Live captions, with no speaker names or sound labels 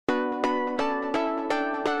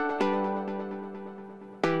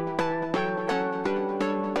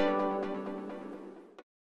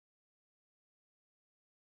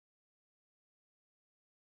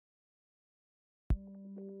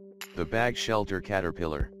The bag shelter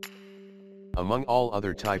caterpillar. Among all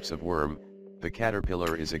other types of worm, the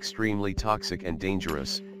caterpillar is extremely toxic and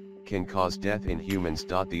dangerous, can cause death in humans.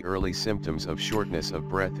 The early symptoms of shortness of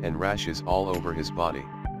breath and rashes all over his body.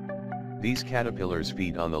 These caterpillars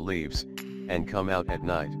feed on the leaves, and come out at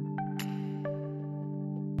night.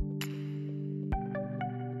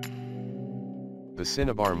 The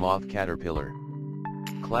cinnabar moth caterpillar.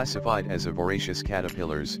 Classified as a voracious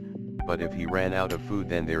caterpillars, but if he ran out of food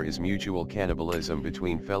then there is mutual cannibalism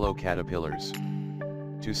between fellow caterpillars.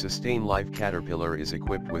 To sustain life, caterpillar is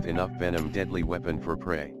equipped with enough venom, deadly weapon for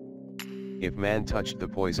prey. If man touched the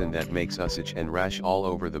poison that makes us itch and rash all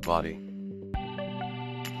over the body.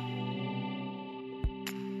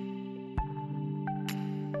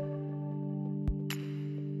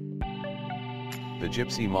 The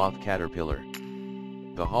gypsy moth caterpillar.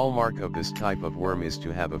 The hallmark of this type of worm is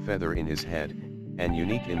to have a feather in his head, and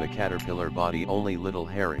unique in the caterpillar body, only little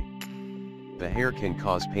hairy. The hair can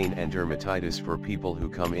cause pain and dermatitis for people who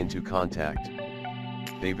come into contact.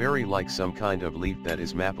 They vary like some kind of leaf that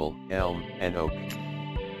is maple, elm, and oak.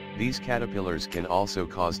 These caterpillars can also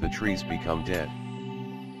cause the trees become dead.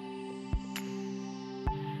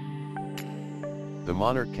 The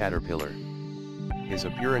monarch caterpillar. His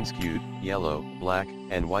appearance cute, yellow, black,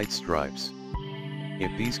 and white stripes.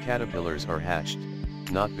 If these caterpillars are hatched,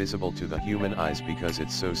 not visible to the human eyes because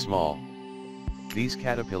it's so small. These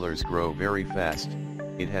caterpillars grow very fast,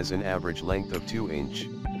 it has an average length of 2 inch.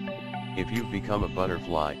 If you've become a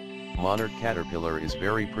butterfly, monarch caterpillar is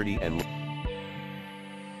very pretty and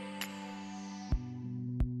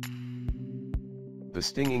The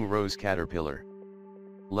stinging rose caterpillar.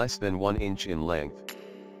 Less than 1 inch in length.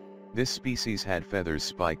 This species had feathers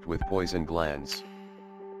spiked with poison glands.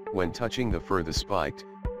 When touching the fur the spiked,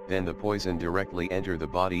 then the poison directly enter the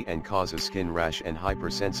body and cause a skin rash and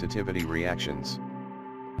hypersensitivity reactions.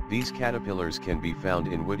 These caterpillars can be found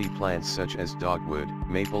in woody plants such as dogwood,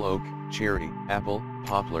 maple oak, cherry, apple,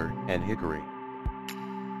 poplar, and hickory.